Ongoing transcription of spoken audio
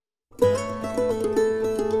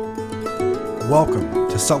Welcome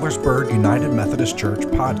to Sellersburg United Methodist Church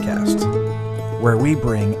podcast, where we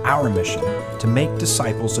bring our mission to make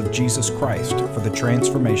disciples of Jesus Christ for the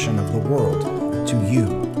transformation of the world to you,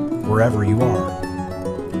 wherever you are.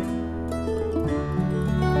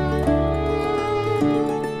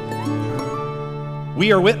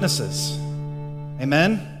 We are witnesses.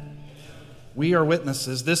 Amen? We are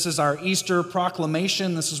witnesses. This is our Easter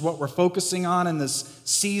proclamation. This is what we're focusing on in this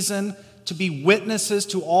season, to be witnesses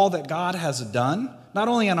to all that God has done, not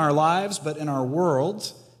only in our lives, but in our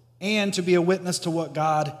world, and to be a witness to what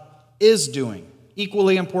God is doing.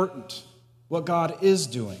 Equally important, what God is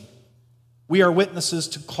doing. We are witnesses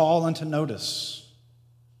to call and to notice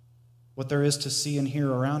what there is to see and hear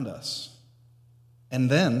around us, and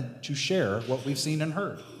then to share what we've seen and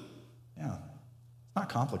heard. Yeah, it's not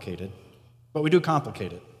complicated, but we do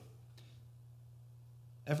complicate it.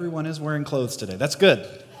 Everyone is wearing clothes today. That's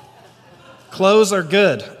good. Clothes are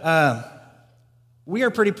good. We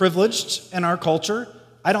are pretty privileged in our culture.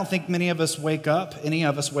 I don't think any of us wake up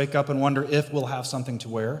and wonder if we'll have something to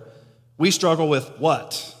wear. We struggle with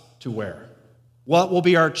what to wear. What will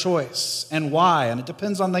be our choice and why? And it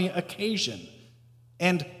depends on the occasion.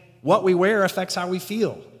 And what we wear affects how we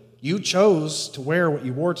feel. You chose to wear what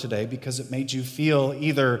you wore today because it made you feel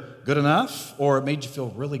either good enough or it made you feel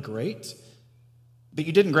really great. But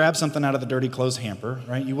you didn't grab something out of the dirty clothes hamper,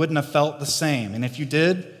 right? You wouldn't have felt the same. And if you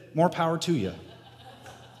did, more power to you.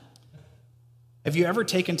 Have you ever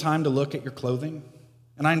taken time to look at your clothing?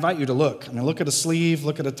 And I invite you to look. Look at a sleeve,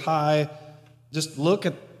 look at a tie. Just look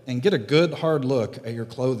at and get a good hard look at your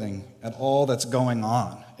clothing, at all that's going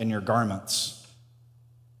on in your garments.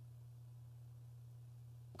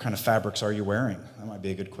 What kind of fabrics are you wearing? That might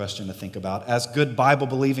be a good question to think about. As good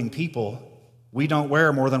Bible-believing people, we don't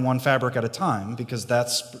wear more than one fabric at a time because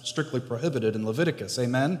that's strictly prohibited in Leviticus.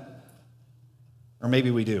 Amen? Or maybe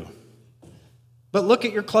we do. But look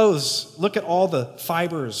at your clothes. Look at all the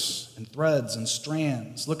fibers and threads and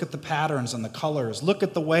strands. Look at the patterns and the colors. Look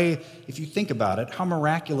at the way, if you think about it, how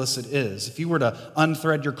miraculous it is. If you were to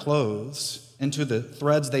unthread your clothes into the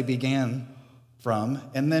threads they began from,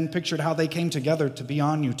 and then pictured how they came together to be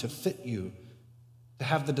on you, to fit you, to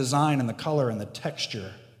have the design and the color and the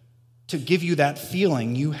texture, to give you that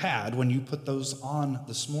feeling you had when you put those on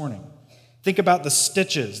this morning. Think about the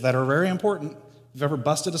stitches that are very important. If you've ever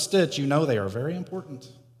busted a stitch, you know they are very important.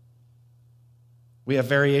 We have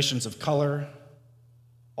variations of color,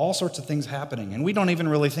 all sorts of things happening, and we don't even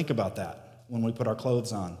really think about that when we put our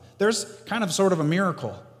clothes on. There's kind of sort of a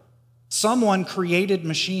miracle. Someone created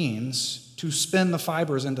machines to spin the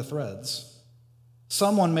fibers into threads.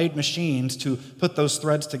 Someone made machines to put those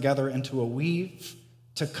threads together into a weave,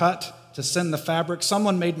 to cut, to send the fabric.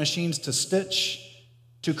 Someone made machines to stitch,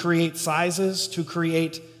 to create sizes, to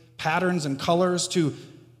create patterns and colors, to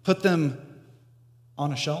put them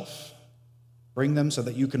on a shelf, bring them so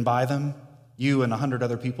that you can buy them. You and 100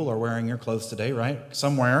 other people are wearing your clothes today, right?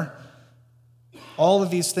 Somewhere. All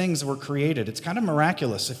of these things were created. It's kind of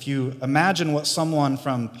miraculous. If you imagine what someone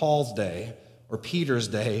from Paul's day or Peter's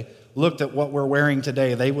day looked at what we're wearing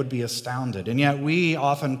today, they would be astounded. And yet we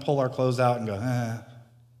often pull our clothes out and go,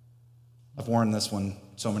 I've worn this one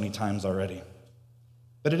so many times already.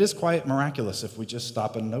 But it is quite miraculous if we just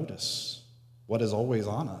stop and notice what is always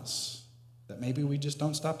on us, that maybe we just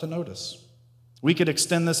don't stop to notice. We could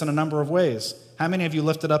extend this in a number of ways. How many of you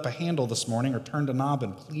lifted up a handle this morning or turned a knob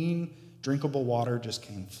and clean, drinkable water just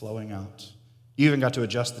came flowing out? You even got to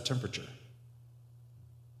adjust the temperature.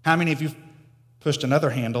 How many of you pushed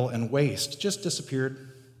another handle and waste just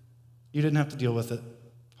disappeared? You didn't have to deal with it,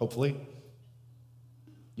 hopefully.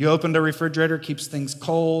 You opened a refrigerator, keeps things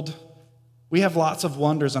cold. We have lots of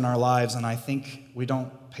wonders in our lives, and I think we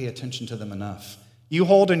don't pay attention to them enough. You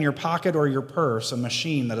hold in your pocket or your purse a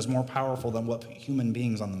machine that is more powerful than what human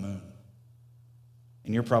beings on the moon.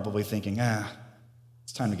 And you're probably thinking,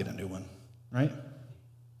 it's time to get a new one, right?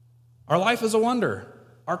 Our life is a wonder.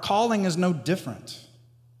 Our calling is no different.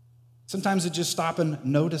 Sometimes it's just stopping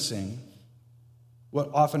noticing what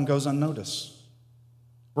often goes unnoticed.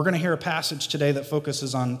 We're going to hear a passage today that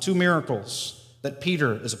focuses on two miracles that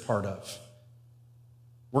Peter is a part of.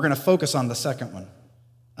 We're going to focus on the second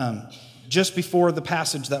one. Just before the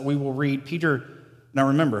passage that we will read, Peter, now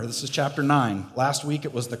remember, this is chapter 9. Last week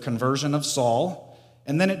it was the conversion of Saul,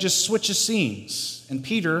 and then it just switches scenes. And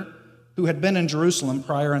Peter, who had been in Jerusalem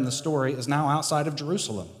prior in the story, is now outside of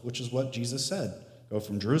Jerusalem, which is what Jesus said. Go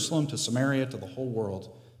from Jerusalem to Samaria to the whole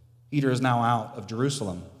world. Peter is now out of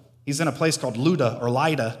Jerusalem. He's in a place called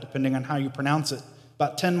Lydda, depending on how you pronounce it,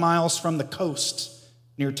 about 10 miles from the coast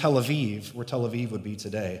near Tel Aviv, where Tel Aviv would be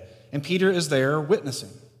today. And Peter is there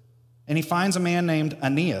witnessing. And he finds a man named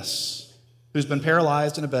Aeneas. who's been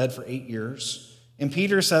paralyzed in a bed for 8 years. And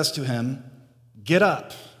Peter says to him, "Get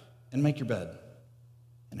up and make your bed."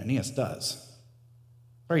 And Aeneas does.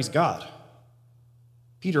 Praise God.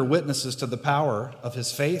 Peter witnesses to the power of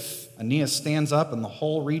his faith. Aeneas stands up and the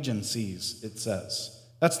whole region sees, it says.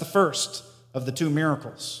 That's the first of the 2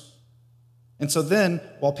 miracles. And so then,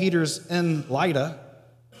 while Peter's in Lydda,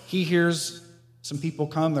 he hears some people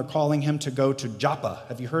come. They're calling him to go to Joppa.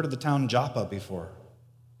 Have you heard of the town Joppa before?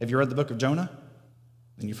 Have you read the book of Jonah?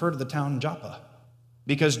 Then you've heard of the town Joppa.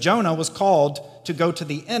 Because Jonah was called to go to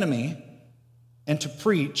the enemy and to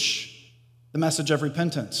preach the message of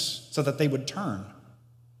repentance so that they would turn.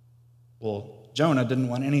 Well, Jonah didn't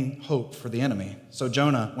want any hope for the enemy, so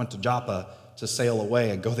Jonah went to Joppa to sail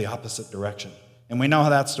away and go the opposite direction. And we know how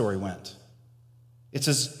that story went. It's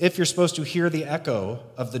as if you're supposed to hear the echo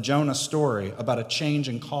of the Jonah story about a change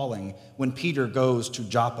in calling when Peter goes to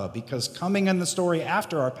Joppa, because coming in the story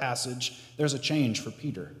after our passage, there's a change for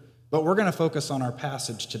Peter. But we're going to focus on our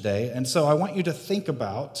passage today, and so I want you to think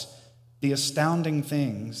about the astounding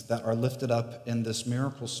things that are lifted up in this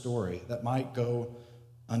miracle story that might go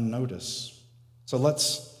unnoticed. So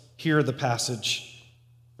let's hear the passage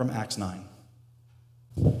from Acts 9.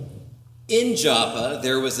 In Joppa,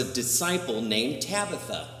 there was a disciple named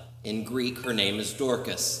Tabitha. In Greek, her name is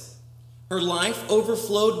Dorcas. Her life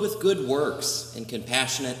overflowed with good works and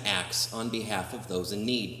compassionate acts on behalf of those in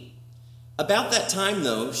need. About that time,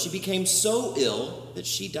 though, she became so ill that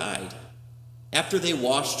she died. After they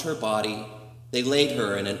washed her body, they laid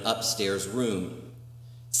her in an upstairs room.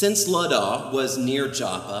 Since Lydda was near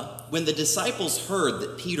Joppa, when the disciples heard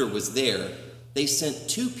that Peter was there, they sent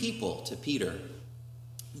 2 people to Peter.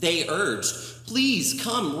 They urged, "Please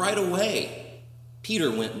come right away." Peter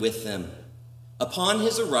went with them. Upon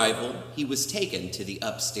his arrival, he was taken to the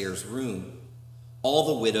upstairs room. All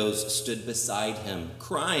the widows stood beside him,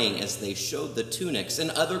 crying as they showed the tunics and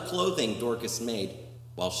other clothing Dorcas made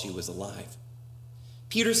while she was alive.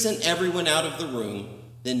 Peter sent everyone out of the room,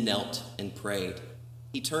 then knelt and prayed.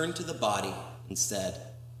 He turned to the body and said,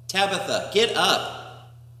 "Tabitha, get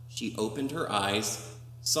up." She opened her eyes,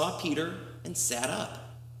 saw Peter, and sat up.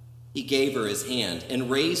 He gave her his hand and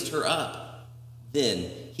raised her up.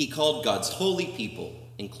 Then he called God's holy people,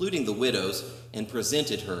 including the widows, and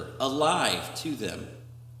presented her alive to them.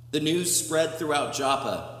 The news spread throughout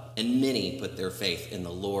Joppa, and many put their faith in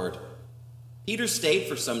the Lord. Peter stayed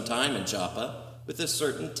for some time in Joppa with a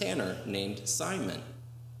certain tanner named Simon.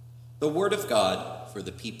 The word of God for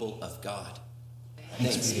the people of God.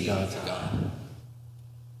 Thanks be to God.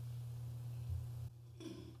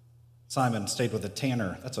 Simon stayed with a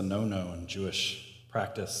tanner. That's a no-no in Jewish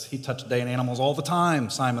practice. He touched dead animals all the time,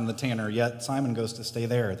 Simon the tanner, yet Simon goes to stay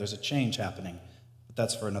there. There's a change happening, but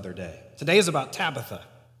that's for another day. Today is about Tabitha.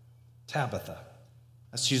 Tabitha,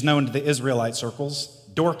 as she's known to the Israelite circles.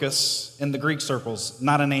 Dorcas in the Greek circles,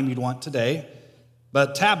 not a name you'd want today,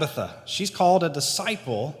 but Tabitha, she's called a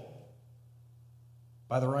disciple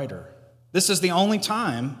by the writer. This is the only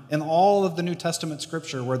time in all of the New Testament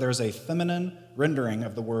scripture where there's a feminine rendering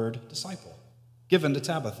of the word disciple given to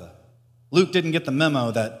Tabitha. Luke didn't get the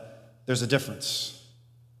memo that there's a difference.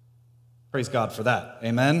 Praise God for that.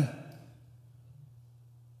 Amen?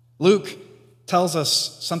 Luke tells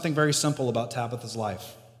us something very simple about Tabitha's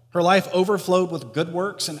life. Her life overflowed with good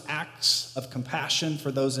works and acts of compassion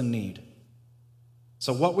for those in need.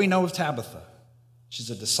 So what we know of Tabitha, she's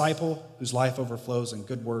a disciple whose life overflows in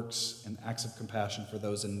good works and acts of compassion for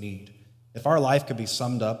those in need. If our life could be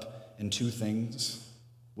summed up in 2 things,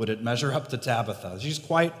 would it measure up to Tabitha? She's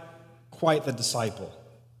quite the disciple.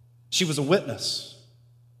 She was a witness.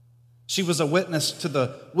 She was a witness to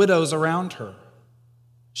the widows around her.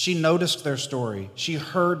 She noticed their story. She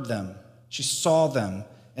heard them. She saw them.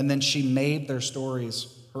 And then she made their stories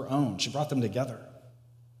her own. She brought them together.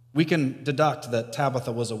 We can deduct that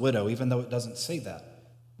Tabitha was a widow, even though it doesn't say that,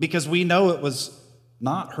 because we know it was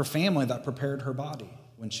not her family that prepared her body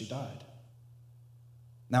when she died.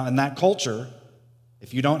 Now, in that culture,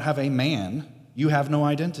 if you don't have a man, you have no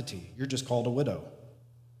identity. You're just called a widow.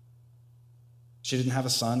 She didn't have a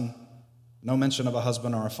son, no mention of a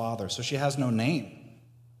husband or a father, so she has no name.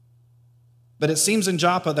 But it seems in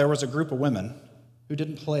Joppa there was a group of women who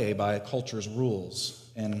didn't play by culture's rules,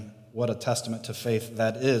 and what a testament to faith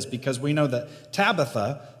that is, because we know that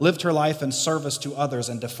Tabitha lived her life in service to others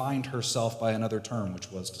and defined herself by another term, which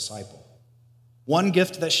was disciple. One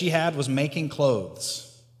gift that she had was making clothes.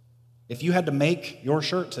 If you had to make your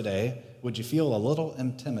shirt today, would you feel a little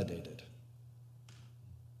intimidated?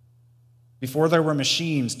 Before there were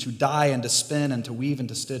machines to dye and to spin and to weave and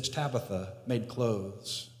to stitch, Tabitha made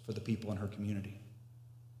clothes for the people in her community.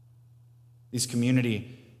 These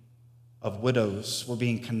community of widows were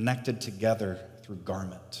being connected together through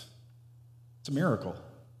garment. It's a miracle.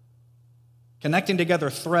 Connecting together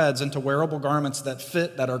threads into wearable garments that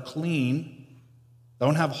fit, that are clean,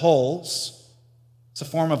 don't have holes. It's a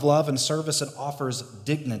form of love and service that offers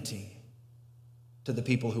dignity to the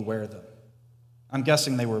people who wear them. I'm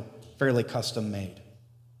guessing they were fairly custom made.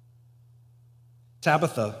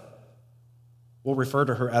 Tabitha, we'll refer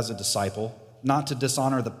to her as a disciple, not to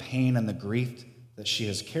dishonor the pain and the grief that she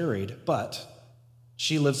has carried, but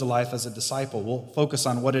she lives a life as a disciple. We'll focus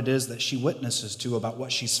on what it is that she witnesses to about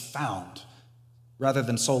what she's found, rather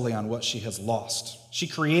than solely on what she has lost. She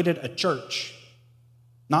created a church,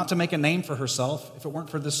 not to make a name for herself. If it weren't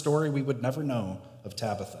for this story, we would never know of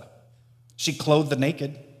Tabitha. She clothed the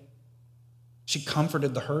naked. She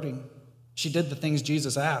comforted the hurting. She did the things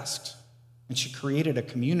Jesus asked. And she created a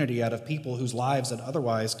community out of people whose lives had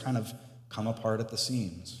otherwise kind of come apart at the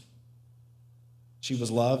seams. She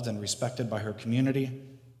was loved and respected by her community,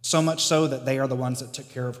 so much so that they are the ones that took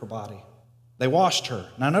care of her body. They washed her.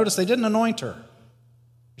 Now notice they didn't anoint her.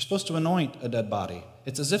 You're supposed to anoint a dead body.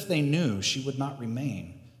 It's as if they knew she would not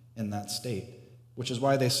remain in that state, which is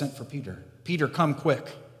why they sent for Peter. Peter, come quick.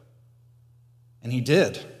 And he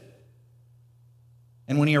did.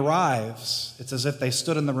 And when he arrives, it's as if they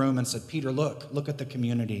stood in the room and said, Peter, look at the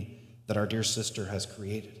community that our dear sister has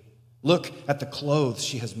created. Look at the clothes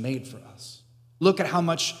she has made for us. Look at how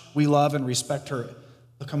much we love and respect her.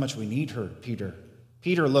 Look how much we need her, Peter.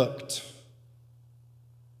 Peter looked.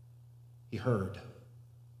 He heard.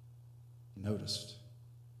 He noticed.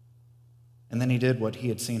 And then he did what he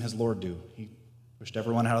had seen his Lord do. He pushed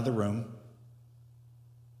everyone out of the room,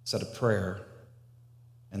 said a prayer,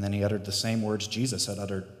 and then he uttered the same words Jesus had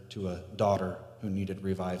uttered to a daughter who needed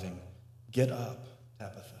reviving. Get up,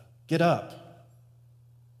 Tabitha. Get up.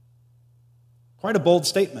 Quite a bold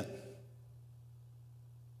statement.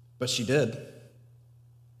 But she did.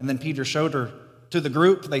 And then Peter showed her to the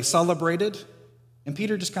group. They celebrated. And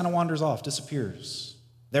Peter just kind of wanders off, disappears.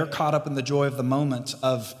 They're caught up in the joy of the moment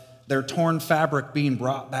of their torn fabric being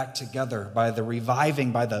brought back together by the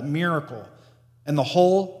reviving, by the miracle. And the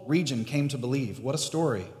whole region came to believe. What a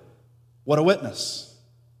story. What a witness.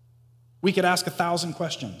 We could ask 1,000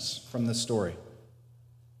 questions from this story.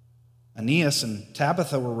 Aeneas and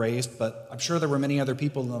Tabitha were raised, but I'm sure there were many other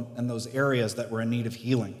people in those areas that were in need of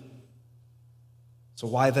healing. So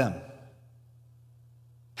why them?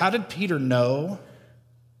 How did Peter know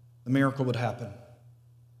the miracle would happen?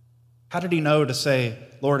 How did he know to say,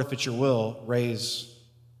 Lord, if it's your will, raise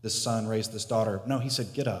this son, raise this daughter? No, he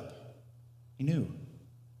said, get up. He knew.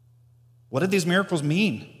 What did these miracles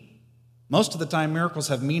mean? Most of the time, miracles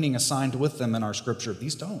have meaning assigned with them in our scripture.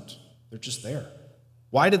 These don't. They're just there.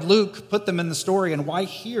 Why did Luke put them in the story, and why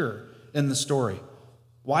here in the story?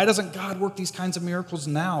 Why doesn't God work these kinds of miracles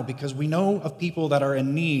now? Because we know of people that are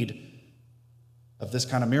in need of this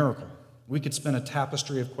kind of miracle. We could spin a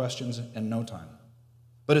tapestry of questions in no time.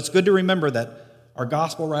 But it's good to remember that our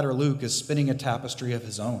gospel writer Luke is spinning a tapestry of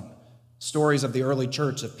his own. Stories of the early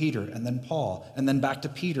church of Peter and then Paul, and then back to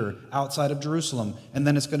Peter outside of Jerusalem. And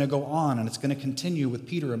then it's going to go on, and it's going to continue with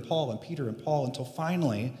Peter and Paul until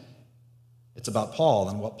finally it's about Paul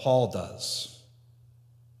and what Paul does.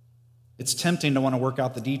 It's tempting to want to work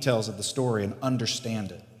out the details of the story and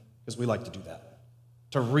understand it, because we like to do that,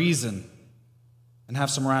 to reason and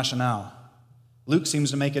have some rationale. Luke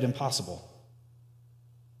seems to make it impossible.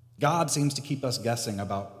 God seems to keep us guessing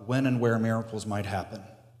about when and where miracles might happen.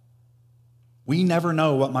 We never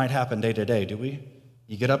know what might happen day to day, do we?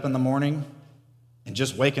 You get up in the morning and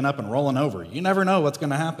just waking up and rolling over. You never know what's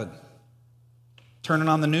going to happen. Turning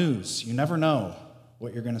on the news, you never know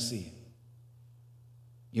what you're going to see.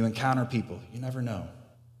 You encounter people, you never know.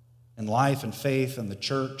 In life and faith and the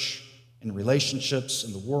church, in relationships,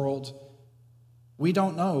 in the world, we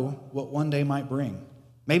don't know what one day might bring.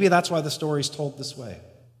 Maybe that's why the story's told this way.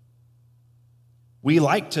 We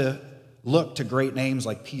like to look to great names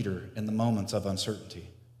like Peter in the moments of uncertainty.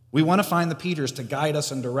 We want to find the Peters to guide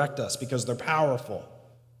us and direct us because they're powerful.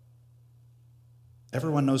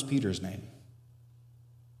 Everyone knows Peter's name.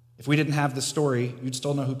 If we didn't have this story, you'd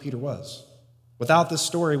still know who Peter was. Without this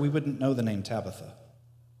story, we wouldn't know the name Tabitha.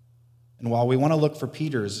 And while we want to look for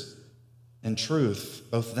Peters in truth,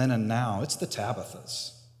 both then and now, it's the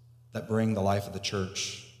Tabithas that bring the life of the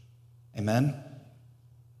church. Amen?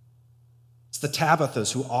 It's the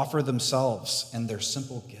Tabithas who offer themselves and their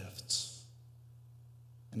simple gifts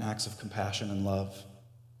in acts of compassion and love.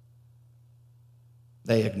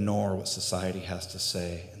 They ignore what society has to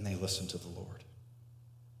say, and they listen to the Lord.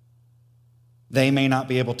 They may not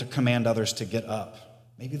be able to command others to get up.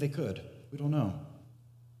 Maybe they could. We don't know.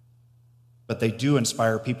 but they do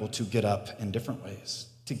inspire people to get up in different ways,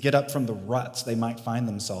 to get up from the ruts they might find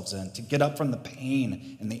themselves in, to get up from the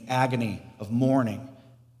pain and the agony of mourning.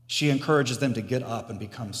 She encourages them to get up and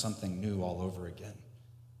become something new all over again.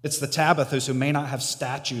 It's the Tabithas who may not have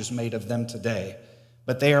statues made of them today,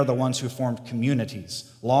 but they are the ones who formed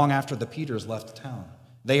communities long after the Peters left town.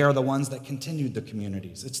 They are the ones that continued the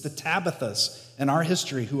communities. It's the Tabithas in our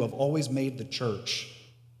history who have always made the church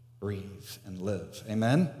breathe and live.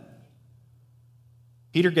 Amen?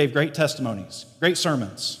 Peter gave great testimonies, great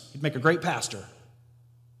sermons. He'd make a great pastor.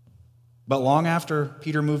 But long after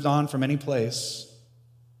Peter moved on from any place,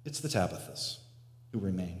 it's the Tabithas who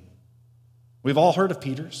remain. We've all heard of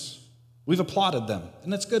Peters. We've applauded them,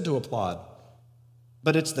 and it's good to applaud.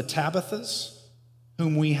 But it's the Tabithas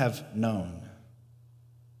whom we have known,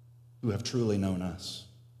 who have truly known us.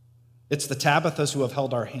 It's the Tabithas who have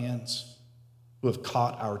held our hands, who have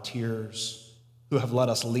caught our tears, who have let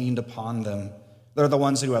us lean upon them. They're the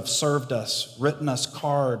ones who have served us, written us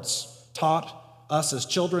cards, taught us as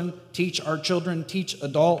children, teach our children, teach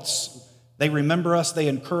adults. They remember us, they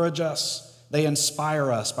encourage us, they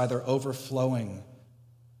inspire us by their overflowing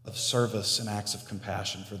of service and acts of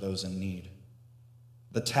compassion for those in need.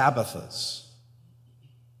 The Tabithas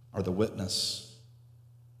are the witness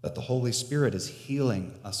that the Holy Spirit is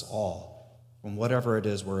healing us all from whatever it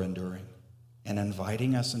is we're enduring and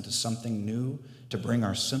inviting us into something new to bring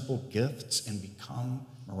our simple gifts and become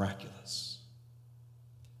miraculous.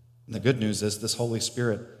 And the good news is this Holy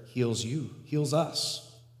Spirit heals you, heals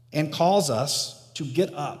us, and calls us to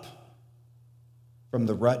get up from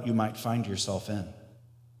the rut you might find yourself in.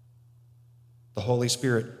 The Holy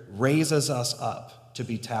Spirit raises us up to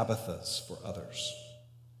be Tabithas for others.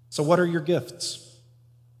 So what are your gifts?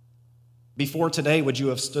 Before today, would you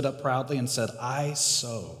have stood up proudly and said, I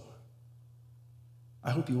sow?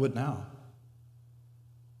 I hope you would now.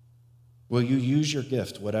 Will you use your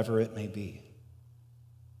gift, whatever it may be?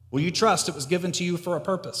 Will you trust it was given to you for a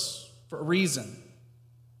purpose, for a reason?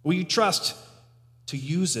 Will you trust to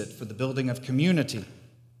use it for the building of community?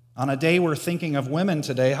 On a day we're thinking of women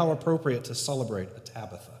today, how appropriate to celebrate a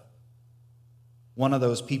Tabitha, one of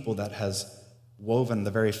those people that has woven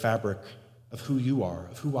the very fabric of who you are,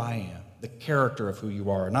 of who I am, the character of who you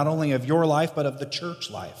are, not only of your life, but of the church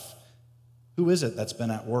life. Who is it that's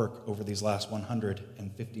been at work over these last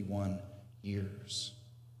 151 years?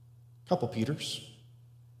 A couple Peters,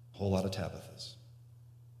 a whole lot of Tabithas.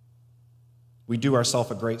 We do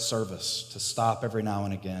ourselves a great service to stop every now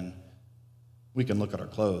and again. We can look at our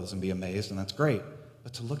clothes and be amazed, and that's great.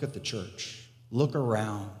 But to look at the church, look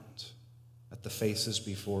around at the faces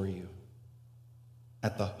before you,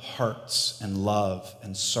 at the hearts and love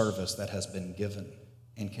and service that has been given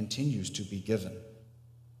and continues to be given.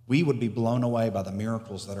 We would be blown away by the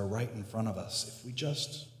miracles that are right in front of us if we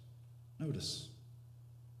just notice.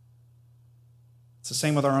 It's the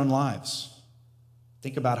same with our own lives.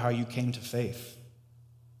 Think about how you came to faith.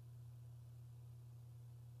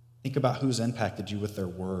 Think about who's impacted you with their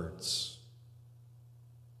words.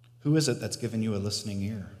 Who is it that's given you a listening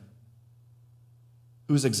ear?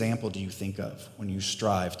 Whose example do you think of when you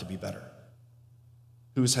strive to be better?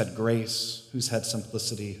 Who's had grace? Who's had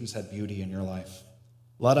simplicity? Who's had beauty in your life?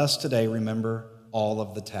 Let us today remember all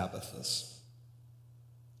of the Tabithas.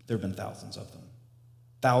 There have been thousands of them.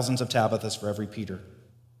 Thousands of Tabithas for every Peter.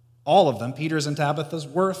 All of them, Peters and Tabithas,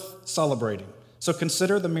 worth celebrating. So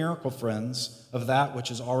consider the miracle, friends, of that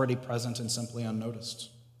which is already present and simply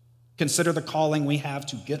unnoticed. Consider the calling we have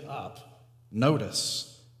to get up,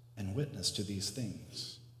 notice, and witness to these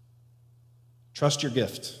things. Trust your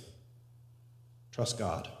gift. Trust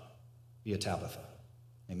God. Be a Tabitha.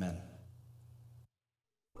 Amen.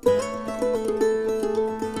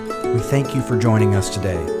 We thank you for joining us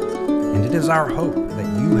today, and it is our hope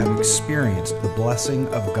that you have experienced the blessing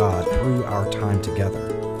of God through our time together.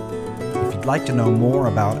 If you'd like to know more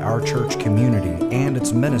about our church community and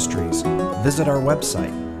its ministries, visit our website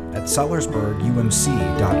at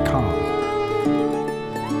sellersburgumc.com